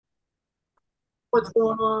What's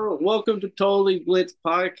going on? Welcome to Totally Blitz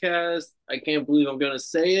Podcast. I can't believe I'm going to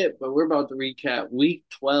say it, but we're about to recap week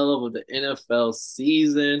 12 of the NFL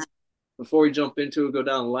season. Before we jump into it, go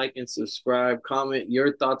down, like, and subscribe. Comment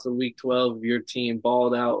your thoughts on week 12 if your team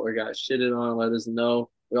balled out or got shitted on. Let us know.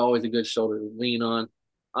 We're always a good shoulder to lean on.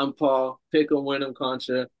 I'm Paul, pick 'em, win 'em,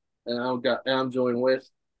 Concha, and I'm joined with.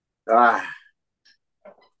 Ah,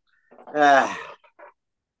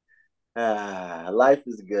 ah, life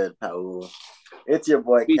is good, Paul. It's your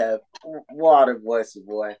boy Kev, Water Voice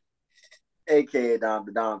boy, aka Don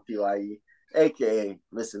PYE, aka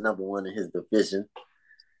Mr. Number One in his division.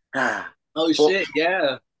 Ah, Oh, four, shit.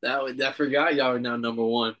 Yeah. I forgot y'all are now number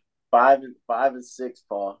one. five and six,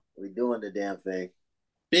 Paul. We doing the damn thing.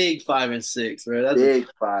 Big 5 and 6, right? That's a Big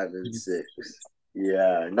 5 and 6.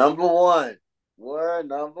 Yeah, number one. We're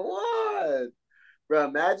number one. Bro,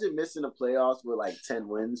 imagine missing the playoffs with like 10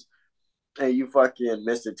 wins and you fucking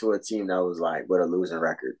missed it to a team that was like with a losing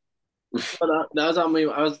record. But that was how many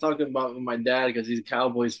I was talking about with my dad because he's a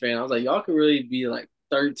Cowboys fan. I was like, y'all could really be like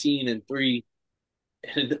 13-3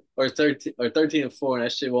 or 13-4, and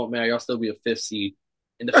that shit won't matter. Y'all still be a fifth seed.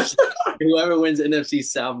 And whoever wins NFC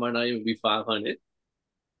South might not even be 500.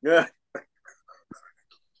 Yeah,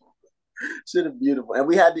 should have beautiful. And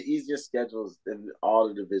we had the easiest schedules in all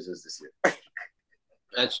the divisions this year.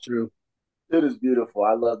 That's true. It is beautiful.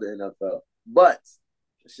 I love the NFL. But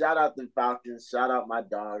shout out the Falcons. Shout out my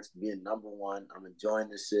dogs for being number one. I'm enjoying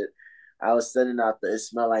this shit. I was sending out the "it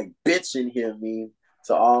smell like bitch in here" meme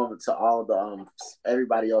to all the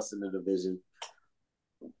everybody else in the division.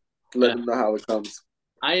 Let Yeah, them know how it comes.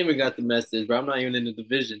 I even got the message, but I'm not even in the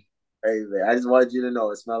division. Hey man, I just wanted you to know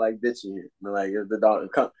it smell like bitch in here. Like the dog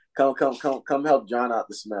come help drown out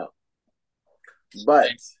the smell.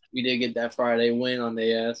 But We did get that Friday win on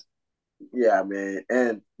their ass. yeah, man.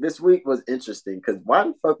 And this week was interesting because why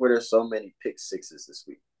the fuck were there so many pick sixes this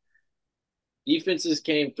week? Defenses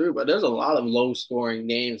came through, but there's a lot of low scoring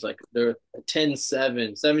games. Like they're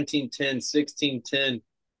 10-7, 17-10, 16-10,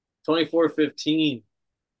 24-15.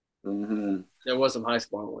 Mm-hmm. There was some high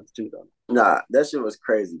scoring ones too, though. Nah, that shit was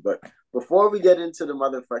crazy. But before we get into the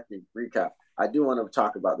motherfucking recap, I do want to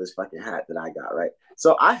talk about this fucking hat that I got, right?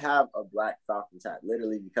 So I have a black Falcons hat,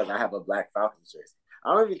 literally because I have a black Falcons jersey.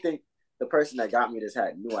 I don't even think the person that got me this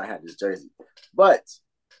hat knew I had this jersey. But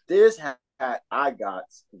this hat I got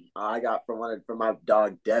from my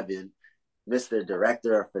dog Devin, Mr.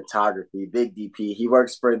 Director of Photography, Big DP. He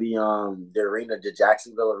works for the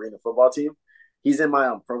Jacksonville Arena football team. He's in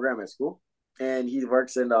my program at school, and he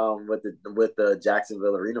works in with the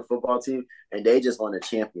Jacksonville Arena football team, and they just won a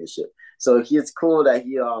championship. So it's cool that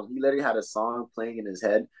he literally had a song playing in his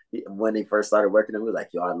head when he first started working. And we were like,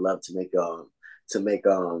 yo, I'd love to make to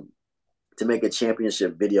make a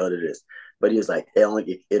championship video to this. But he was like, it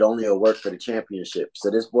only will work for the championship. So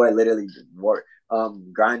this boy literally worked,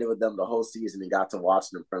 grinded with them the whole season and got to watch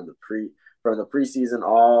them from the preseason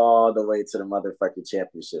all the way to the motherfucking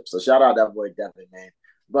championship. So shout out that boy Devin, man.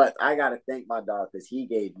 But I gotta thank my dog because he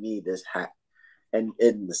gave me this hat. And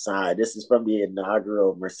in the side, this is from the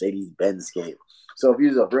inaugural Mercedes-Benz game. So if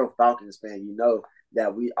you're a real Falcons fan, you know that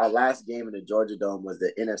our last game in the Georgia Dome was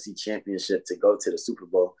the NFC Championship to go to the Super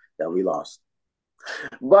Bowl that we lost.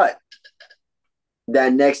 But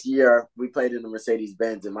that next year we played in the Mercedes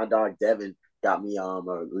Benz, and my dog Devin got me a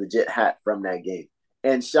legit hat from that game.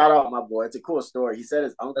 And shout out my boy, it's a cool story. He said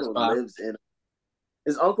That's fine.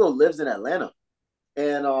 his uncle lives in Atlanta,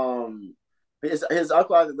 and his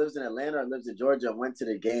uncle either lives in Atlanta or lives in Georgia and went to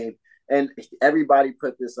the game, and everybody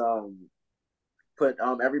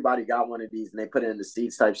everybody got one of these and they put it in the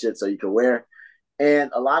seats type shit so you can wear.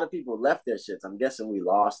 And a lot of people left their shits. I'm guessing we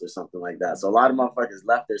lost or something like that. So a lot of motherfuckers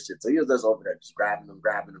left their shit. So he was just over there just grabbing them,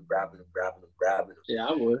 grabbing them, grabbing them, grabbing them, grabbing them. Yeah,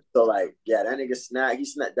 I would. So like, yeah,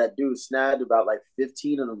 that dude snagged about like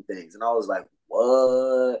 15 of them things. And I was like,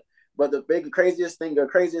 what? But the craziest thing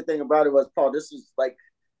about it was, Paul, this is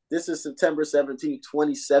September 17th,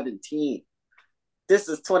 2017. This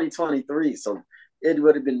is 2023. So it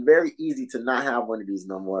would have been very easy to not have one of these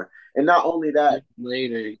no more. And not only that,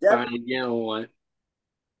 Later, you Devin finally get one.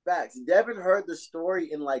 Facts. Devin heard the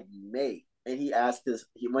story in like May, and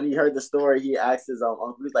when he heard the story, he asked his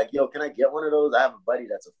uncle. He was like, "Yo, can I get one of those? I have a buddy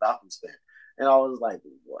that's a Falcons fan." And I was like,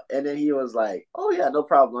 "What?" And then he was like, "Oh yeah, no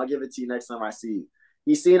problem. I'll give it to you next time I see you."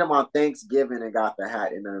 He seen him on Thanksgiving and got the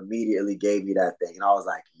hat, and then immediately gave me that thing. And I was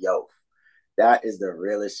like, "Yo, that is the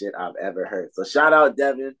realest shit I've ever heard." So shout out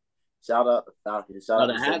Devin, shout out the Falcons, shout No, out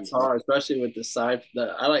the Mercedes. hats are, especially with the side.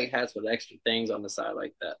 I like hats with extra things on the side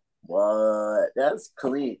like that. What? That's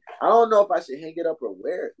clean. I don't know if I should hang it up or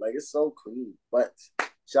wear it. Like it's so clean. But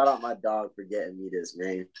shout out my dog for getting me this,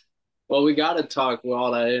 man. Well, we got to talk with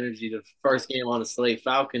all that energy. The first game on the slate,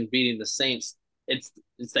 Falcons beating the Saints. It's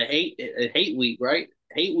it's the hate week, right?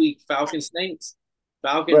 Hate week, Falcons Saints.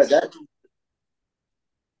 But Falcons. that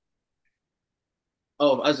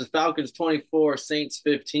Oh, as the Falcons 24, Saints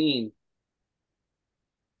 15.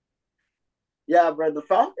 Yeah, bro, the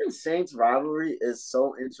Falcons Saints rivalry is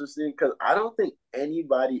so interesting because I don't think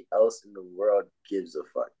anybody else in the world gives a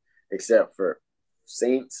fuck except for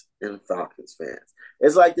Saints and Falcons fans.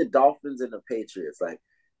 It's like the Dolphins and the Patriots. Like,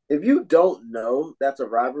 if you don't know that's a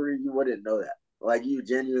rivalry, you wouldn't know that. Like, you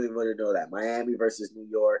genuinely wouldn't know that. Miami versus New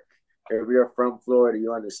York. If you're from Florida,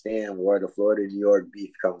 you understand where the Florida New York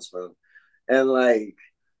beef comes from. And, like,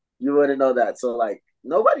 you wouldn't know that. So like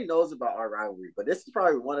nobody knows about our rivalry, but this is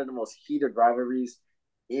probably one of the most heated rivalries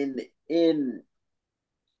in in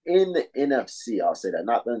in the NFC. I'll say that,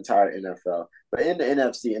 not the entire NFL, but in the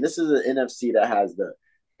NFC. And this is an NFC that has the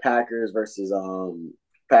Packers versus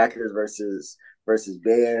Packers versus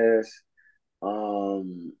Bears,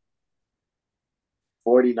 um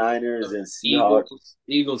 49ers and Seahawks,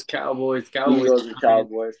 Eagles, Eagles and Giants.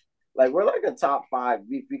 Cowboys. Like we're like a top five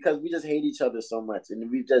because we just hate each other so much, and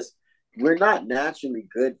we're not naturally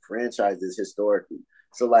good franchises historically.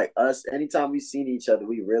 So like us, anytime we've seen each other,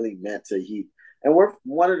 we really meant to heat. And we're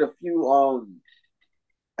one of the few.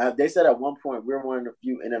 They said at one point we're one of the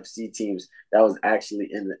few NFC teams that was actually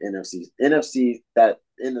in the NFC that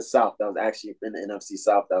in the South that was actually in the NFC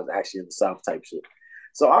South that was actually in the South type shit.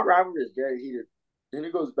 So our rivalry is very heated, and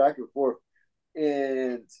it goes back and forth.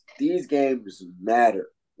 And these games matter.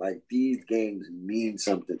 Like these games mean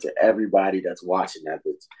something to everybody that's watching that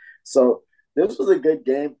bitch. So this was a good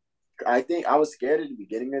game. I think I was scared at the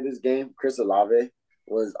beginning of this game. Chris Olave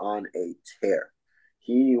was on a tear.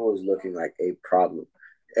 He was looking like a problem.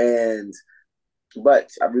 And but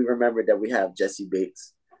we remember that we have Jesse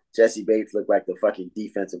Bates. Jesse Bates looked like the fucking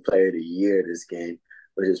defensive player of the year this game.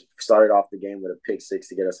 We just started off the game with a pick six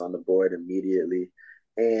to get us on the board immediately.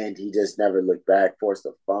 And he just never looked back, forced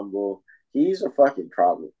a fumble. He's a fucking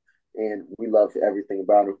problem. And we love everything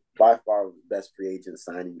about him. By far the best free agent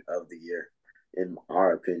signing of the year, in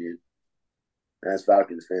our opinion, as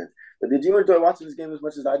Falcons fans. But did you enjoy watching this game as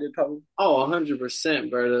much as I did, Pablo? Oh, 100%,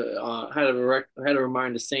 brother. Had to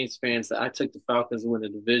remind the Saints fans that I took the Falcons to win the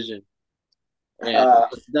division, and Uh,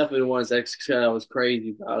 definitely the ones that was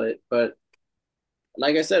crazy about it. But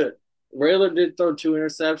like I said, Rayler did throw two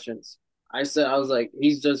interceptions. I was like,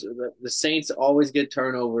 he's just the Saints always get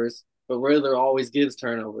turnovers, but Rayler always gives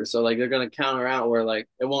turnovers. So like they're gonna counter out where like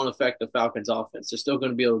it won't affect the Falcons offense. They're still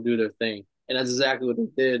gonna be able to do their thing. And that's exactly what they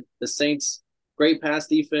did. The Saints great pass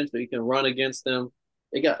defense, but you can run against them.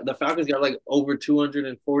 The Falcons got like over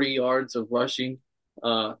 240 yards of rushing.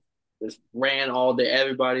 Uh just ran all day.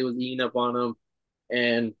 Everybody was eating up on them.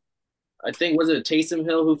 And I think was it Taysom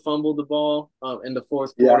Hill who fumbled the ball in the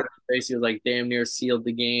fourth yeah. quarter? Basically, like damn near sealed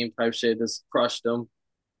the game type shit. Just crushed them.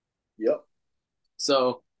 Yep.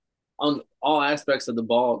 So on all aspects of the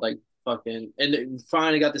ball, like fucking, and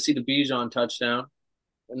finally got to see the Bijan touchdown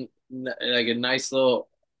and like a nice little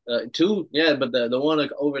two, yeah. But the one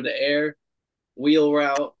like over the air wheel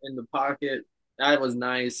route in the pocket that was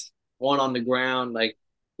nice. One on the ground, like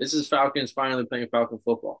this is Falcons finally playing Falcon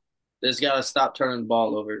football. They just gotta stop turning the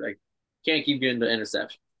ball over. Like can't keep getting the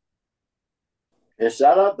interception. And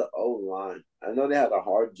shout out the O line. I know they had a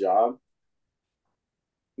hard job,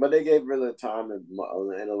 but they gave really time in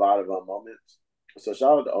a lot of moments. So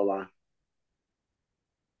shout out the O line.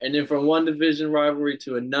 And then from one division rivalry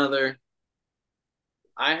to another,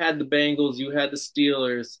 I had the Bengals, you had the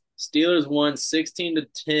Steelers. Steelers won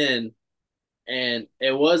 16-10, and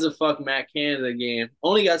it was a fuck Matt Canada game.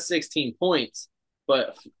 Only got 16 points,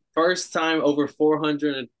 but first time over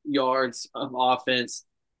 400 yards of offense.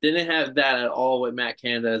 Didn't have that at all with Matt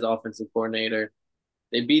Canada as offensive coordinator.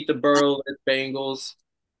 They beat the Burrow Bengals.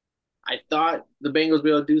 I thought the Bengals would be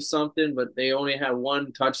able to do something, but they only had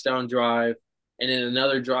one touchdown drive. And in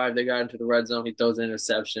another drive, they got into the red zone. He throws an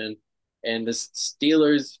interception. And the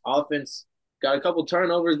Steelers offense got a couple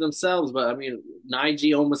turnovers themselves. But I mean,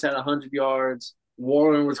 Najee almost had 100 yards.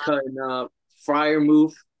 Warren was cutting up. Fryer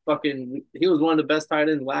move, fucking, he was one of the best tight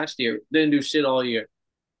ends last year. Didn't do shit all year.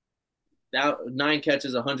 That 9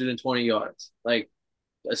 catches, 120 yards. Like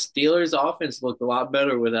the Steelers offense looked a lot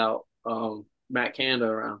better without Matt Canada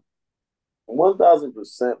around. 1,000%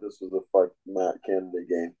 this was a fuck Matt Canada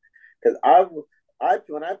game. Because I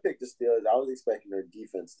when I picked the Steelers, I was expecting their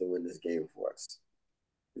defense to win this game for us.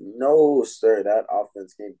 No, sir, that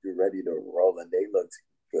offense came through ready to roll, and they looked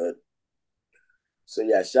good. So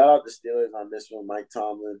yeah, shout out the Steelers on this one. Mike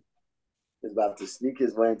Tomlin is about to sneak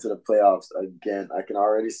his way into the playoffs again. I can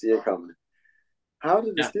already see it coming. How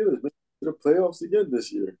did the Yeah. Steelers win to the playoffs again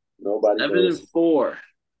this year. Nobody knows. 7-4.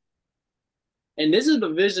 And this is the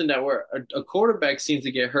division that where a quarterback seems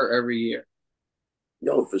to get hurt every year.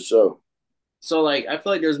 Yo, for sure. So like I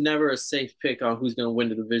feel like there's never a safe pick on who's gonna win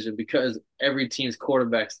the division because every team's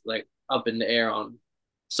quarterback's like up in the air on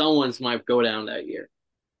someone's might go down that year.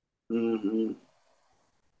 Mm-hmm.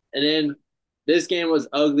 And then this game was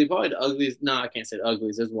ugly, probably the ugliest. No, I can't say the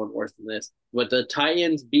ugliest. There's one worse than this. But the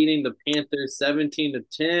Titans beating the Panthers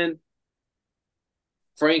 17-10.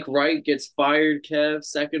 Frank Wright gets fired. Kev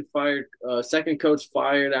second coach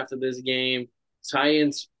fired after this game.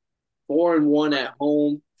 Titans 4-1 at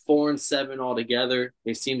home, 4-7 altogether.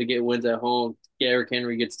 They seem to get wins at home. Derrick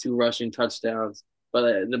Henry gets 2 rushing touchdowns.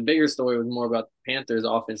 But the bigger story was more about the Panthers'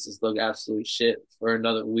 offenses look absolute shit for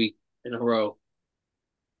another week in a row.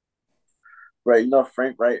 Right,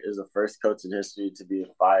 Frank Wright is the first coach in history to be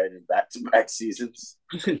fired in back-to-back seasons.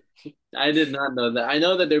 I did not know that. I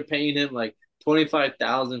know that they're paying him like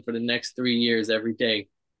 25,000 for the next 3 years every day.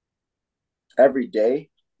 Every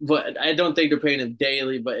day? But I don't think they're paying him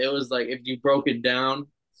daily. But it was like if you broke it down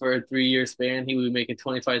for a 3 year span, he would be making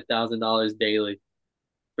 $25,000 daily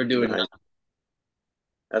for doing Nice. that.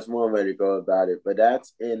 That's one way to go about it. But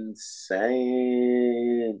that's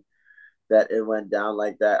insane that it went down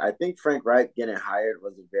like that. I think Frank Wright getting hired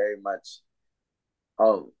was a very much,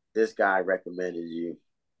 oh, this guy recommended you.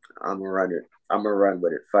 I'm gonna run it. I'm gonna run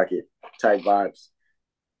with it. Fuck it. Type vibes.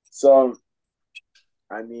 So,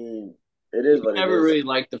 I mean, it is You what it never is. really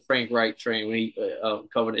liked the Frank Wright train when he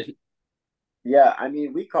covered it. Yeah, I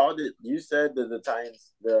mean, we called it. You said that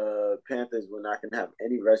the Panthers were not going to have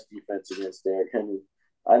any rush defense against Derrick Henry.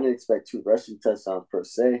 I didn't expect 2 rushing touchdowns per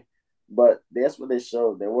se, but that's what they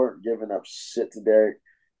showed. They weren't giving up shit to Derrick.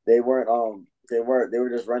 They weren't. They were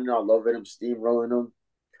just running all over him, steamrolling him.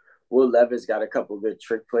 Will Levis got a couple good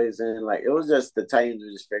trick plays in. Like it was just the Titans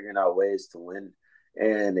were just figuring out ways to win,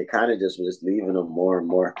 and they kind of just was just leaving them more and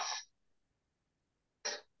more.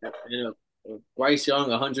 Bryce Young,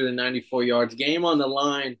 194 yards, game on the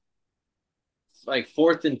line, like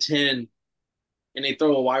 4th and 10, and they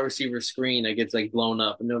throw a wide receiver screen that gets like blown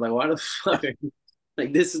up, and they're like, "Why the fuck?"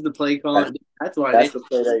 Like this is the play call. That's why That's the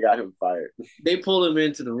play that got him fired. they pulled him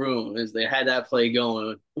into the room as they had that play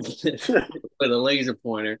going with a laser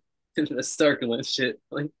pointer and the circling shit.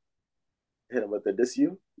 Like, Hit him with the this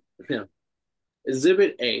you. yeah.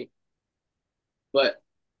 Exhibit A. But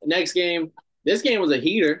next game, this game was a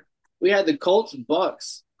heater. We had the Colts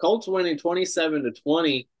Bucks. Colts winning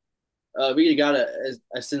 27-20. We got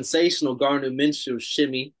a sensational Gardner Minshew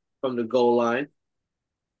shimmy from the goal line.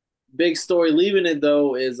 Big story leaving it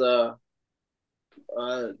though is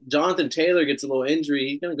Jonathan Taylor gets a little injury.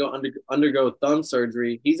 He's gonna go undergo thumb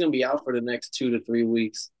surgery. He's gonna be out for the next 2 to 3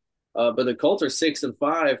 weeks. But the Colts are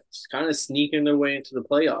 6-5, kind of sneaking their way into the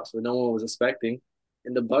playoffs, where no one was expecting.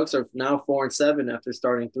 And the Bucks are now 4-7 after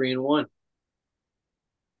starting 3-1.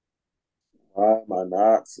 Why am I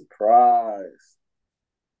not surprised?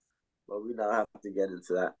 But we don't have to get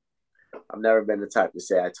into that. I've never been the type to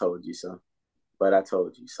say I told you so, but I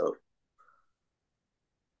told you so.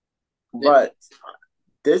 But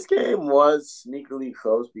this game was sneakily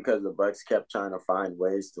close because the Bucks kept trying to find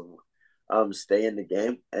ways to stay in the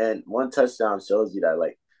game, and one touchdown shows you that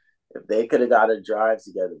like if they could have got a drive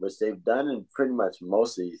together, which they've done in pretty much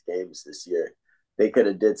most of these games this year, they could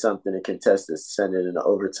have did something to contest this, send it into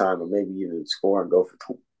overtime, or maybe even score and go for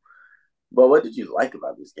 2. But what did you like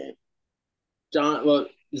about this game?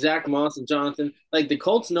 Zach Moss and Jonathan, like the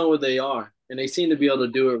Colts know what they are, and they seem to be able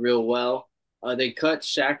to do it real well. They cut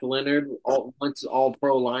Shaq Leonard, once all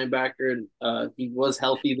pro linebacker, and he was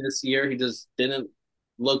healthy this year. He just didn't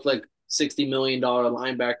look like $60 million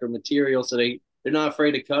linebacker material, so they're not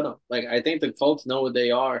afraid to cut him. Like I think the Colts know what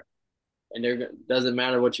they are, and they're doesn't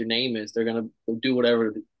matter what your name is, they're gonna do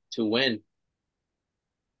whatever to win.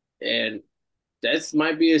 And this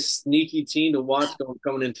might be a sneaky team to watch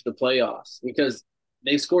coming into the playoffs because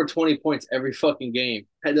they score 20 points every fucking game.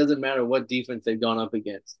 It doesn't matter what defense they've gone up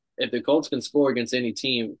against. If the Colts can score against any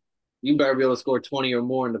team, you better be able to score 20 or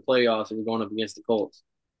more in the playoffs if you're going up against the Colts.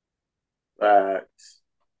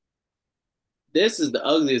 This is the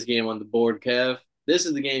ugliest game on the board, Kev. This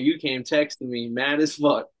is the game you came texting me, mad as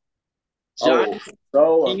fuck. Giants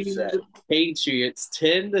so upset. Patriots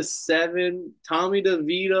 10-7. Tommy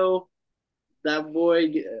DeVito, that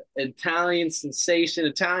boy, Italian sensation,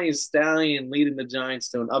 Italian stallion, leading the Giants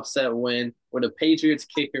to an upset win where the Patriots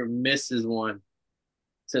kicker misses one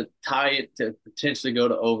to tie it to potentially go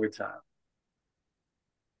to overtime.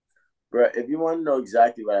 Bro, if you want to know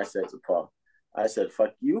exactly what I said to Paul, I said,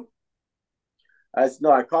 fuck you. I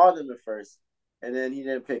called him at first, and then he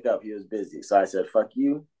didn't pick up. He was busy. So I said, fuck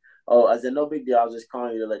you. Oh, I said, no big deal. I was just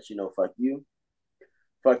calling you to let you know, fuck you,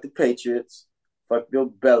 fuck the Patriots, fuck Bill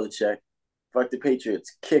Belichick, fuck the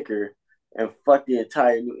Patriots kicker, and fuck the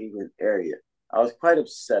entire New England area. I was quite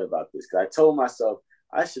upset about this because I told myself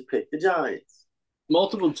I should pick the Giants.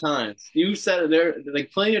 Multiple times. You said it there, like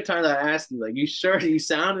plenty of times I asked you, like, you sure? You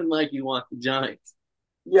sounded like you want the Giants.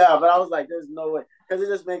 Yeah, but I was like, there's no way because it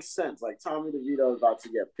just makes sense. Like Tommy DeVito is about to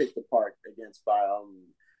get picked apart against by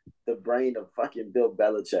the brain of fucking Bill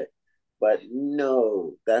Belichick. But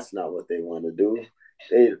no, that's not what they want to do.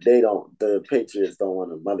 They don't. The Patriots don't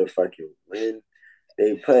want to motherfucking win.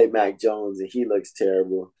 They play Mac Jones and he looks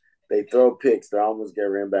terrible. They throw picks. They almost get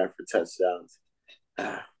ran back for touchdowns.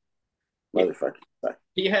 Yeah. Motherfucking fuck.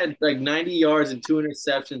 He had like 90 yards and two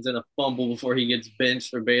interceptions and a fumble before he gets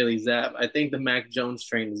benched for Bailey Zapp. I think the Mac Jones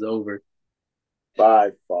train is over.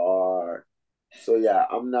 By far. So yeah,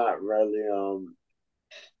 I'm not really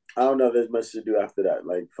I don't know if there's much to do after that.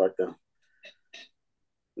 Like fuck them.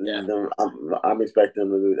 Yeah. I'm expecting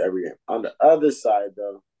them to lose every game. On the other side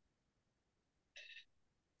though,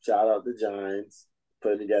 shout out the Giants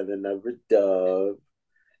putting together another dub.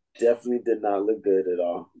 Definitely did not look good at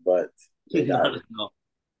all, but they got Not at all.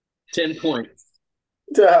 10 points.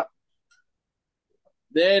 it.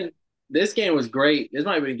 Then this game was great. This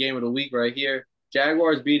might be the game of the week right here.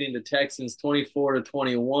 Jaguars beating the Texans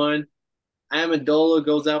 24-21. Amendola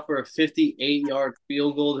goes out for a 58-yard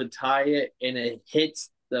field goal to tie it, and it hits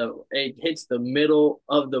the middle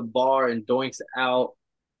of the bar and doinks out.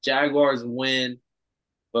 Jaguars win,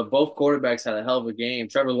 but both quarterbacks had a hell of a game.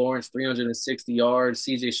 Trevor Lawrence 360 yards,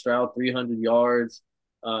 C.J. Stroud 300 yards.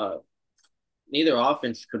 Uh, Neither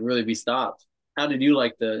offense could really be stopped. How did you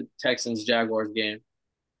like the Texans Jaguars game?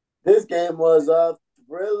 This game was a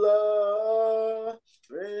thriller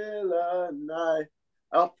night.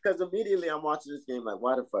 Oh, because immediately I'm watching this game like,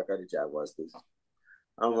 why the fuck are the Jaguars losing?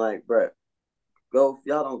 I'm like, bro, go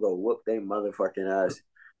y'all don't go whoop they motherfucking ass.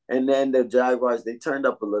 And then the Jaguars they turned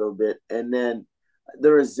up a little bit, and then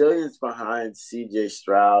the resilience behind C.J.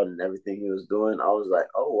 Stroud and everything he was doing, I was like,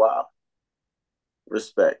 oh wow,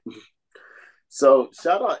 respect. So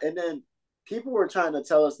shout out, and then people were trying to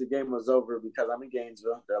tell us the game was over because I'm in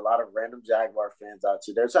Gainesville. There are a lot of random Jaguar fans out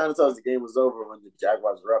here. They're trying to tell us the game was over when the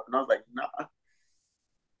Jaguars were up, and I was like, nah.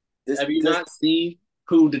 This Have you this not seen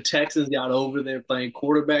who the Texans got over there playing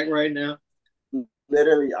quarterback right now?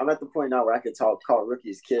 literally, I'm at the point now where I could call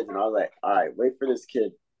rookies kids, and I was like, all right, wait for this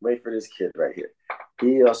kid right here.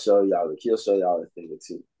 He'll show y'all a thing or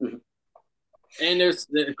two. And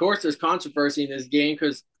of course, there's controversy in this game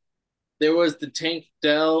because there was the Tank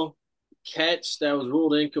Dell catch that was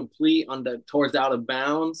ruled incomplete on the towards out of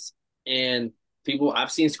bounds, and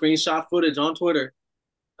I've seen screenshot footage on Twitter.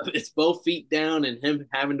 It's both feet down and him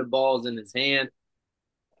having the balls in his hand.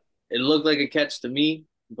 It looked like a catch to me,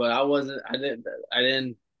 but I wasn't. I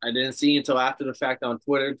didn't see until after the fact on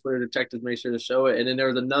Twitter. Twitter detectives made sure to show it, and then there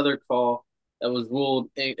was another call that was ruled.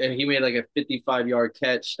 And he made like a 55-yard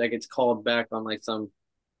catch that gets called back on like some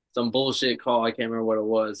bullshit call. I can't remember what it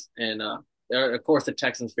was, and of course the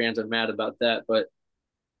Texans fans are mad about that. But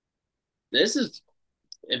this is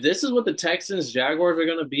if this is what the Texans Jaguars are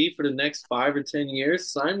going to be for the next 5 or 10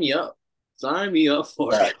 years, sign me up. Sign me up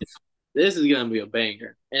for it. This is going to be a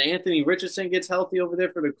banger. And Anthony Richardson gets healthy over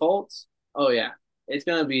there for the Colts. Oh yeah, it's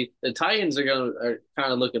going to be the Titans are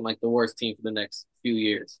kind of looking like the worst team for the next few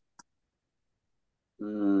years.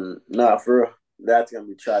 Nah, for real, that's gonna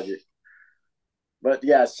be tragic. But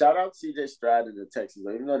yeah, shout out CJ Stroud and the Texans.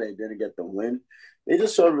 Even though they didn't get the win, they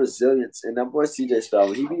just showed resilience. And that boy CJ Stroud,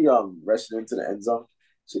 when he be rushing into the end zone,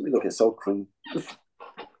 she be looking so clean.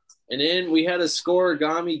 And then we had a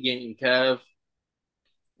scoregami game, Kev.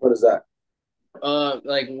 What is that?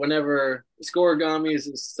 Like whenever scoregami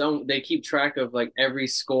is some, they keep track of like every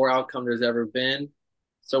score outcome there's ever been.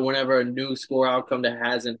 So whenever a new score outcome that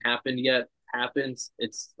hasn't happened yet happens,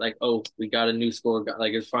 it's like, oh, we got a new score.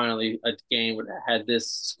 Like it's finally a game that had this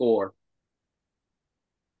score.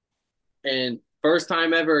 And first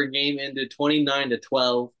time ever, a game ended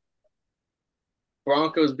 29-12.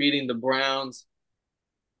 Broncos beating the Browns.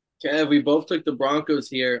 Kev, we both took the Broncos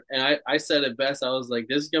here, and I said it best. I was like,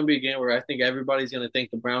 this is going to be a game where I think everybody's going to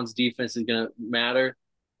think the Browns defense is going to matter.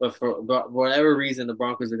 But for whatever reason, the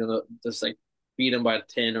Broncos are going to just like beat them by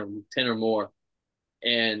 10 or more.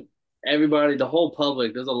 And everybody, the whole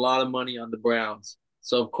public, there's a lot of money on the Browns.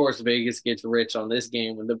 So, of course, Vegas gets rich on this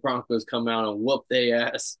game when the Broncos come out and whoop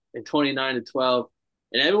their ass in 29-12.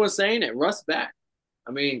 And everyone's saying it. Russ back.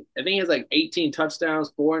 I mean, I think he has like 18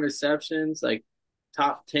 touchdowns, 4 interceptions, like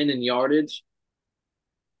top 10 in yardage.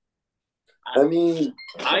 I mean,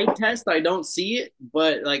 I test, I don't see it,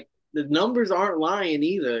 but like the numbers aren't lying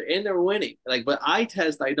either, and they're winning. Like, but eye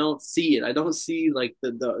test, I don't see it. I don't see like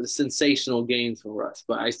the sensational gains for us,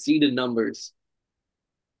 but I see the numbers.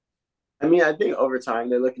 I mean, I think over time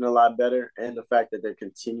they're looking a lot better, and the fact that they're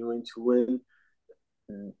continuing to win.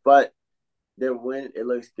 But their win, it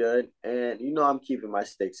looks good. And I'm keeping my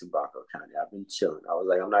stakes in Bronco County. I've been chilling. I was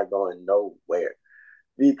like, I'm not going nowhere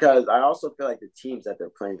because I also feel like the teams that they're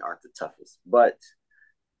playing aren't the toughest. But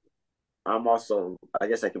I'm also, I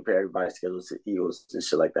guess I compare everybody's schedule to Eagles and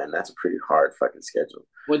shit like that, and that's a pretty hard fucking schedule.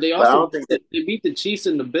 Well, they But I also don't think that. they beat the Chiefs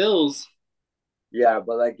and the Bills. Yeah,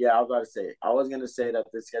 but like, yeah, I was about to say, I was gonna say that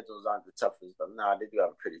the schedules aren't the toughest, but nah, they do have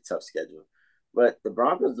a pretty tough schedule. But the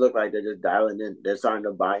Broncos look like they're just dialing in. They're starting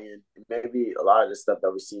to buy in. Maybe a lot of the stuff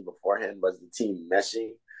that we've seen beforehand was the team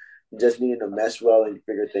meshing, just needing to mesh well and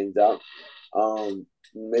figure things out.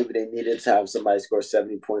 Maybe they needed to have somebody score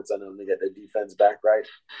 70 points on them to get their defense back right.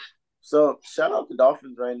 So shout out the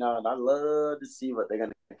Dolphins right now, and I love to see what they're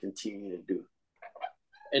gonna continue to do.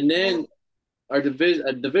 And then our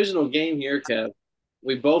divisional game here, Kev.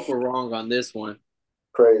 We both were wrong on this one.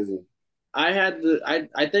 Crazy. I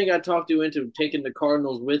think I talked you into taking the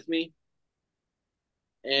Cardinals with me,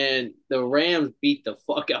 and the Rams beat the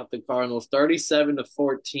fuck out the Cardinals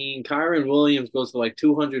 37-14. Kyron Williams goes for like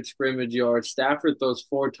 200 scrimmage yards. Stafford throws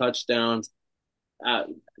 4 touchdowns. Uh,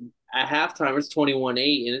 at halftime, it's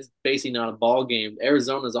 21-8, and it's basically not a ball game.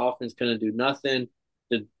 Arizona's offense couldn't do nothing.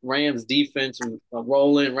 The Rams defense was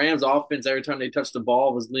rolling. Rams offense, every time they touched the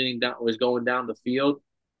ball, was going down the field.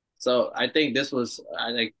 So I think this was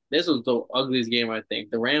the ugliest game. I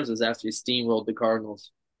think the Rams has actually steamrolled the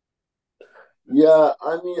Cardinals. Yeah,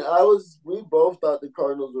 I mean, we both thought the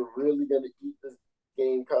Cardinals were really going to eat this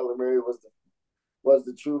game. Kyler Murray was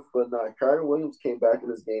the truth, but not. Kyron Williams came back in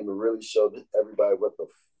this game and really showed everybody what the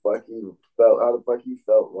fuck he felt, how the fuck he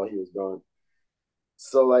felt while he was gone.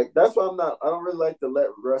 So like that's why I don't really like the let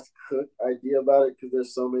Russ cook idea about it because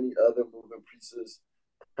there's so many other moving pieces.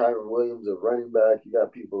 Kyron Williams, a running back. You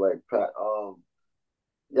got people like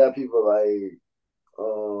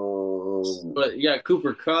But you got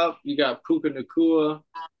Cooper Cup, you got Puka Nakua.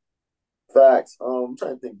 facts. I'm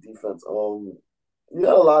trying to think defense. You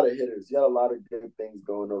got a lot of hitters. You got a lot of good things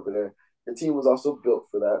going over there. The team was also built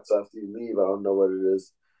for that. So after you leave, I don't know what it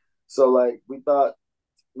is. So like we thought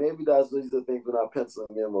maybe these are the things we're not penciling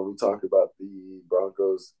in when we talk about the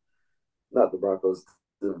Broncos, not the Broncos,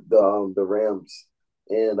 the Rams.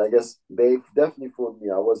 And I guess they definitely fooled me.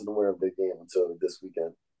 I wasn't aware of the game until this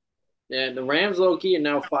weekend. Yeah, the Rams low key are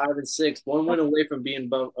now 5-6, one win away from being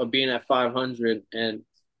at 500, and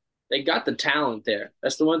they got the talent there.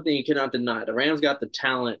 That's the one thing you cannot deny. The Rams got the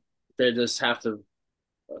talent. They just have to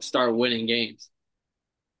start winning games.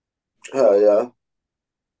 Oh yeah.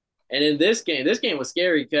 And in this game was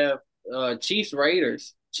scary, Kev. Chiefs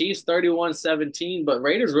Raiders. Chiefs 31-17, but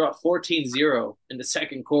Raiders were up 14-0 in the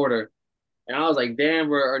second quarter. And I was like,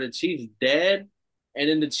 damn, are the Chiefs dead? And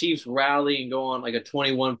then the Chiefs rally and go on like a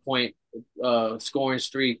 21 point scoring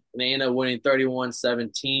streak, and they end up winning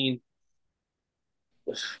 31-17.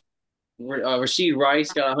 Rashid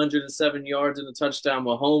Rice got 107 yards in the touchdown.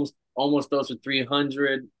 Mahomes almost throws for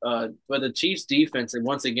 300. But the Chiefs defense, and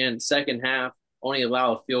once again, second half, only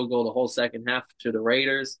allow a field goal the whole second half to the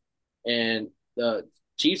Raiders. And the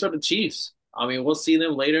Chiefs are the Chiefs. I mean, we'll see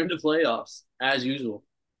them later in the playoffs, as usual.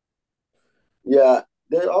 Yeah,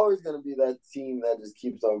 they're always going to be that team that just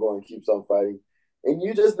keeps on going, keeps on fighting. And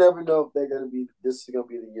you just never know if this is going to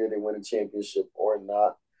be the year they win a championship or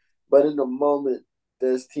not. But in the moment,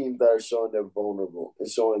 there's teams that are showing they're vulnerable and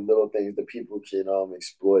showing little things that people can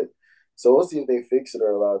exploit. So we'll see if they fix it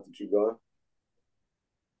or allow it to keep going.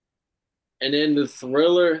 And then the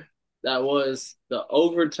thriller that was the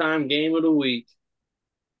overtime game of the week.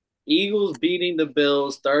 Eagles beating the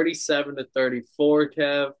Bills 37-34,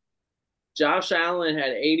 Kev. Josh Allen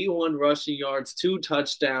had 81 rushing yards, 2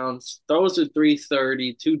 touchdowns, throws for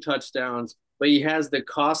 330, 2 touchdowns, but he has the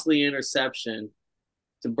costly interception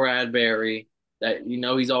to Bradbury that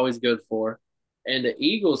he's always good for. And the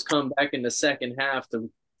Eagles come back in the second half to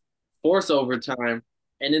force overtime.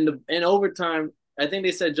 And in overtime, I think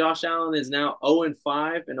they said Josh Allen is now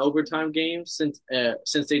 0-5 in overtime games since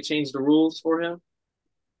they changed the rules for him.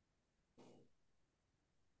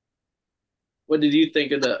 What did you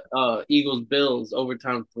think of the Eagles Bills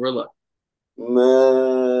overtime thriller?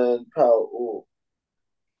 Man, Powell,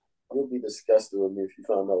 you'll be disgusted with me if you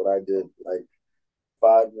found out what I did like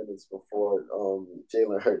 5 minutes before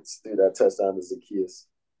Jalen Hurts threw that touchdown to Zacchaeus.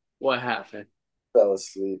 What happened? Fell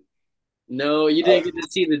asleep. No, you didn't get to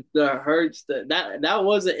see the Hurts. That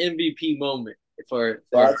was an MVP moment for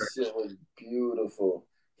That shit was beautiful.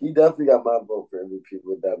 He definitely got my vote for MVP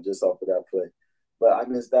with that just off of that play. But I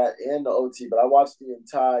missed that and the OT. But I watched the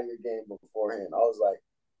entire game beforehand. I was like,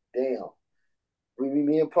 damn.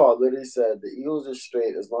 Me and Paul literally said the Eagles are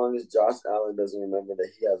straight as long as Josh Allen doesn't remember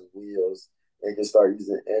that he has wheels and can start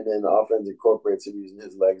using, and then the offense incorporates him using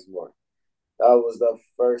his legs more. That was the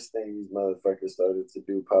first thing these motherfuckers started to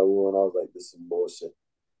do, Paul, and I was like, this is some bullshit.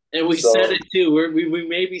 And we said So it too. We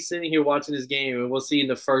may be sitting here watching this game, and we'll see in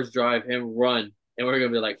the first drive him run, and we're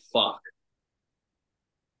gonna be like, "Fuck."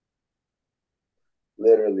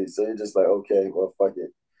 literally, so you're just like, okay, well, fuck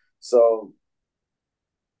it. So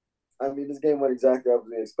I mean, this game went exactly as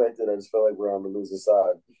we expected. I just felt like we're on the losing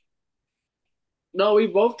side. No, we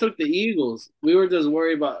both took the Eagles. We were just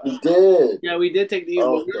worried about. We did. Yeah, we did take the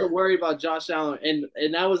Eagles, but we Okay. were worried about Josh Allen,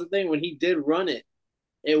 and that was the thing when he did run it.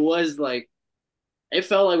 It was like it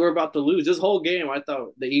felt like we're about to lose this whole game. I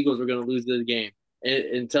thought the Eagles were going to lose this game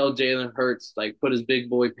until Jalen Hurts like put his big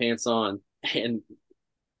boy pants on and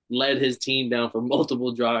led his team down for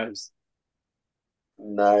multiple drives.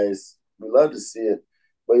 Nice. We love to see it.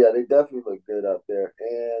 But yeah, they definitely look good out there.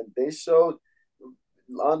 And they showed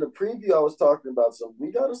on the preview I was talking about, so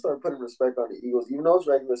we got to start putting respect on the Eagles, even though it's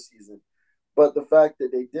regular season. But the fact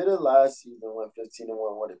that they did it last season, went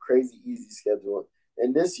 15-1, with a crazy easy schedule.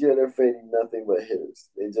 And this year they're fading nothing but hitters.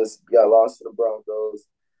 They just got lost to the Broncos.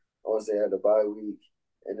 Once they had the bye week.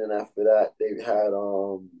 And then after that, they've had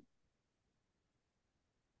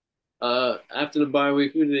After the bye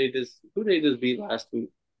week, who did they just beat last week?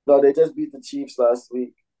 no, they just beat the Chiefs last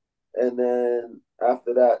week. And then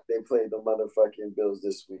after that, they played the motherfucking Bills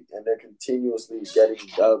this week. And they're continuously getting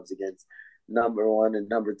dubs against number one and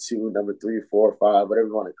number two, number three, four, five, whatever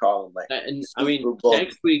you want to call them, like And I mean, Super Bowl.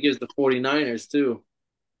 next week is the 49ers too.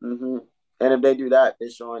 Mm-hmm. And if they do that, they're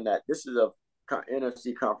showing that this is a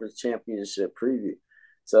NFC Conference Championship preview.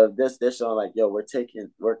 So this they're showing like, yo, we're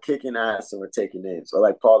kicking ass and we're taking names. Or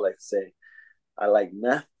like Paul likes to say, I like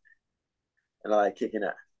meth and I like kicking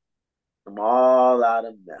ass. I'm all out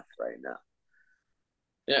of meth right now.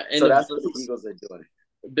 Yeah, and So the that's what the Bills, Eagles are doing.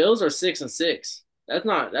 Bills are 6-6. That's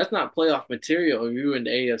not playoff material if you in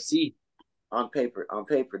the AFC. On paper,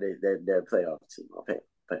 they're a playoff team. On paper.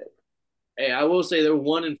 Hey, I will say they're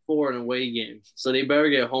 1-4 in away games, so they better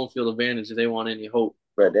get home field advantage if they want any hope.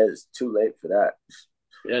 But it's too late for that.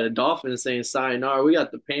 Yeah, the Dolphins saying sayonara. We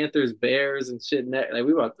got the Panthers, Bears, and shit. Like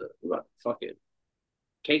we about to fucking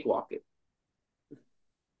cakewalk it.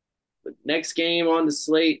 But next game on the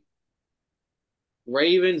slate,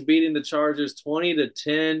 Ravens beating the Chargers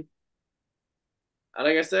 20-10.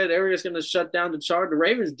 Like I said, they're just gonna shut down the Chargers. The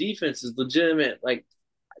Ravens defense is legitimate. Like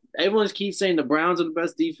everyone keeps saying the Browns are the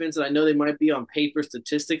best defense, and I know they might be on paper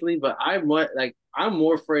statistically, but I'm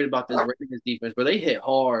more afraid about this Ravens defense, where they hit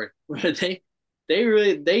hard. They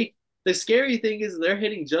really the scary thing is they're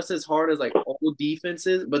hitting just as hard as like old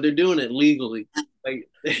defenses, but they're doing it legally. Like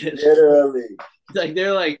Literally. like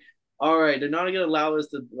they're like, all right, they're not gonna allow us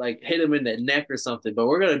to like hit him in the neck or something, but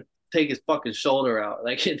we're gonna take his fucking shoulder out.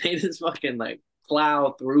 Like they just fucking like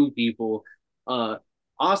plow through people. Uh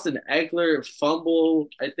Austin Eckler fumble.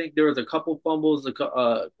 I think there was a couple fumbles.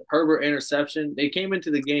 Herbert interception. They came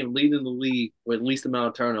into the game leading the league with least amount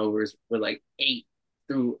of turnovers, with like 8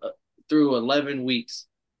 through 11 weeks,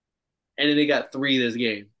 and then they got 3 this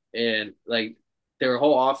game. And like their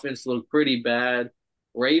whole offense looked pretty bad.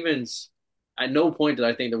 Ravens. At no point did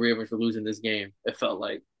I think the Ravens were losing this game. It felt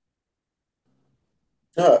like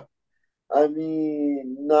Huh. I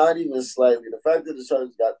mean, not even slightly. The fact that the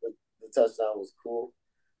Chargers got the touchdown was cool.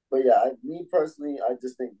 But yeah, me personally, I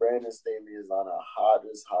just think Brandon Staley is on a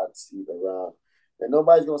hottest hot seat around. And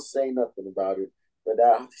nobody's going to say nothing about it. But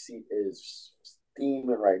that seat is steaming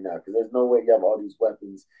right now because there's no way you have all these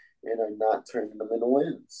weapons and are not turning them into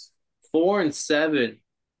wins. 4-7,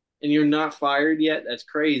 and you're not fired yet. That's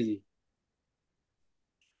crazy.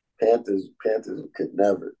 Panthers could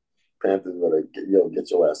never. Panthers better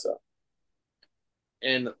get your ass up.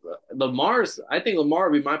 And I think Lamar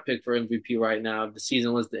would be my pick for MVP right now if the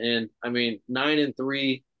season was to end. I mean,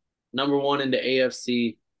 9-3, number one in the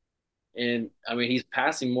AFC, and I mean he's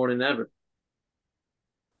passing more than ever.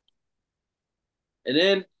 And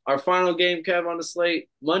then our final game, Kev, on the slate,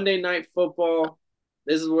 Monday Night Football.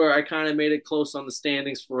 This is where I kind of made it close on the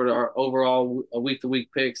standings for our overall week to week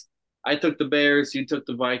picks. I took the Bears, you took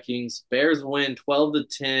the Vikings. Bears win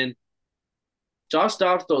 12-10. Josh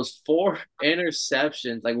Dobbs throws 4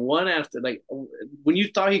 interceptions, like one after like when you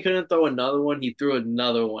thought he couldn't throw another one, he threw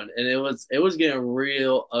another one, and it was getting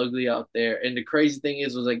real ugly out there. And the crazy thing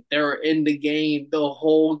is, was like they were in the game the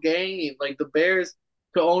whole game. Like the Bears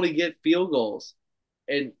could only get field goals,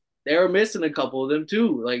 and they were missing a couple of them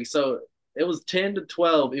too. Like so, It was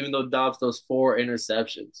 10-12, even though Dobbs those four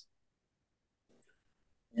interceptions.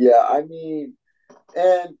 Yeah, I mean,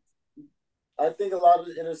 and I think a lot of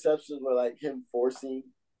the interceptions were like him forcing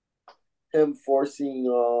throws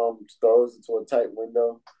into a tight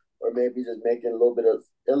window, or maybe just making a little bit of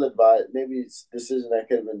ill-advised, maybe decision that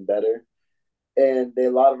could have been better. And a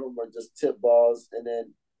lot of them were just tip balls, and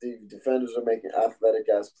then the defenders were making athletic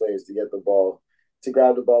ass plays to get the ball, to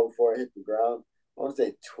grab the ball before it hit the ground. I want to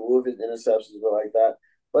say two of his interceptions were like that,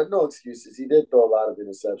 but no excuses. He did throw a lot of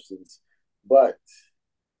interceptions, but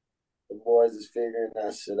the boys is figuring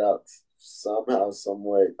that shit out somehow, some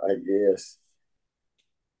way, I guess.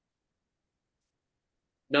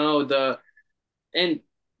 No, and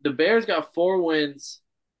the Bears got 4 wins,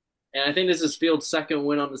 and I think this is Fields' second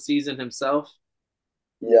win on the season himself.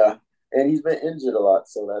 Yeah, and he's been injured a lot,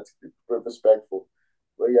 so that's respectful.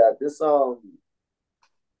 But yeah, this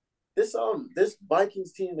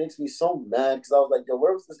Vikings team makes me so mad because I was like, yo,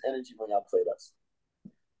 where was this energy when y'all played us?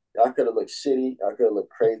 Y'all could have looked shitty. Y'all could have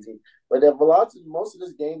looked crazy. But the velocity, most of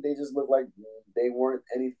this game, they just looked like they weren't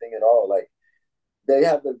anything at all. Like we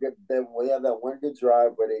have that one good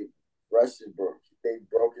drive where they rushed it, broke. They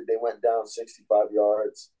broke it. They went down 65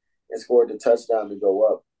 yards and scored the touchdown to go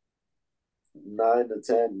up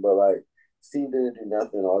 9-10. But like, this team didn't do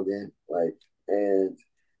nothing all game. Like, and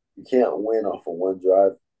you can't win off of one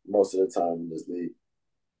drive most of the time in this league.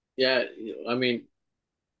 Yeah, I mean,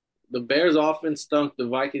 the Bears offense stunk. The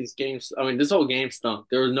Vikings game, I mean, this whole game stunk.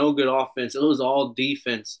 There was no good offense. It was all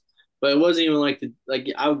defense. But it wasn't even like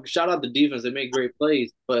I shout out the defense. They made great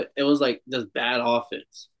plays, but it was like just bad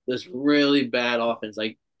offense. Just really bad offense.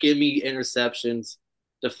 Like give me interceptions,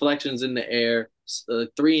 deflections in the air,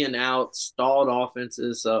 3 and out, stalled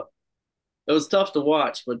offenses. So it was tough to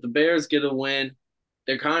watch. But the Bears get a win.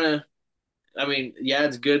 They're kind of, I mean, yeah,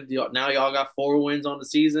 it's good. Now y'all got 4 wins on the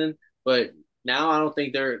season, but now I don't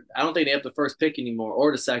think they have the first pick anymore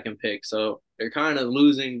or the second pick. So they're kind of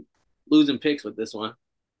losing picks with this one.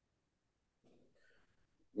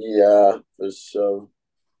 Yeah, for sure.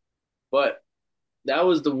 But that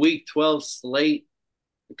was the Week 12 slate.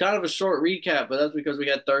 Kind of a short recap, but that's because we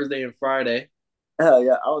had Thursday and Friday. Hell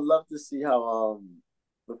yeah, I would love to see how.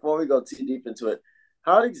 Before we go too deep into it,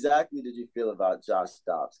 how exactly did you feel about Josh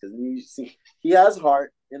Dobbs? Because you see, he has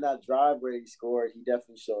heart in that drive where he scored. He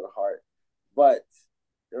definitely showed a heart, but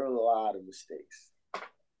there were a lot of mistakes.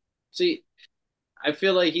 See, I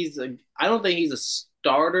feel like I don't think he's a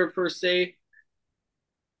starter per se.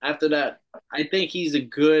 After that, I think he's a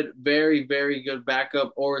good, very, very good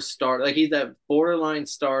backup or a start. Like he's that borderline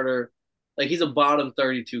starter. Like he's a bottom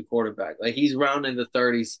 32 quarterback. Like he's rounding the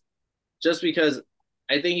 30s just because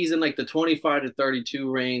I think he's in like the 25 to 32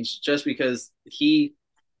 range just because he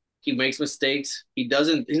makes mistakes. He's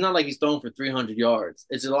not like he's throwing for 300 yards.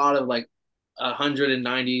 It's a lot of like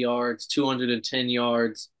 190 yards, 210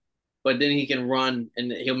 yards, but then he can run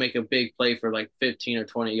and he'll make a big play for like 15 or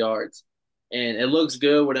 20 yards. And it looks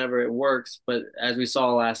good whenever it works, but as we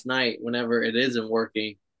saw last night, whenever it isn't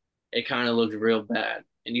working, it kind of looks real bad.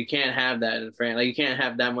 And you can't have that in France. Like you can't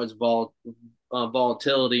have that much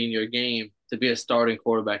volatility in your game to be a starting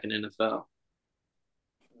quarterback in NFL.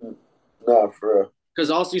 Nah, for real.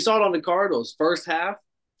 Because also you saw it on the Cardinals. First half,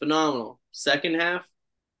 phenomenal. Second half,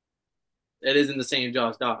 it isn't the same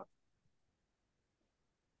Josh Dobbs.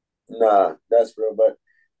 Nah, that's real. But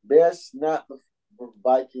that's not the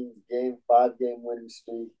Vikings game 5 game winning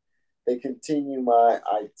streak. They continue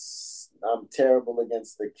I'm terrible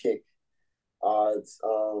against the kick odds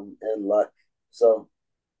and luck. So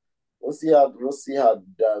we'll see how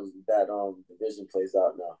that division plays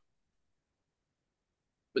out now.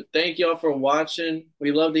 But thank y'all for watching.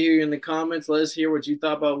 We love to hear you in the comments. Let us hear what you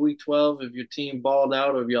thought about Week 12. If your team balled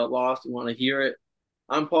out or if y'all lost, we want to hear it.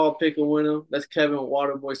 I'm Paul Pickawinner. That's Kevin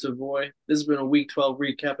Waterboy Savoy. This has been a Week 12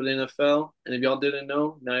 recap of the NFL. And if y'all didn't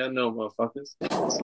know, now y'all know, motherfuckers.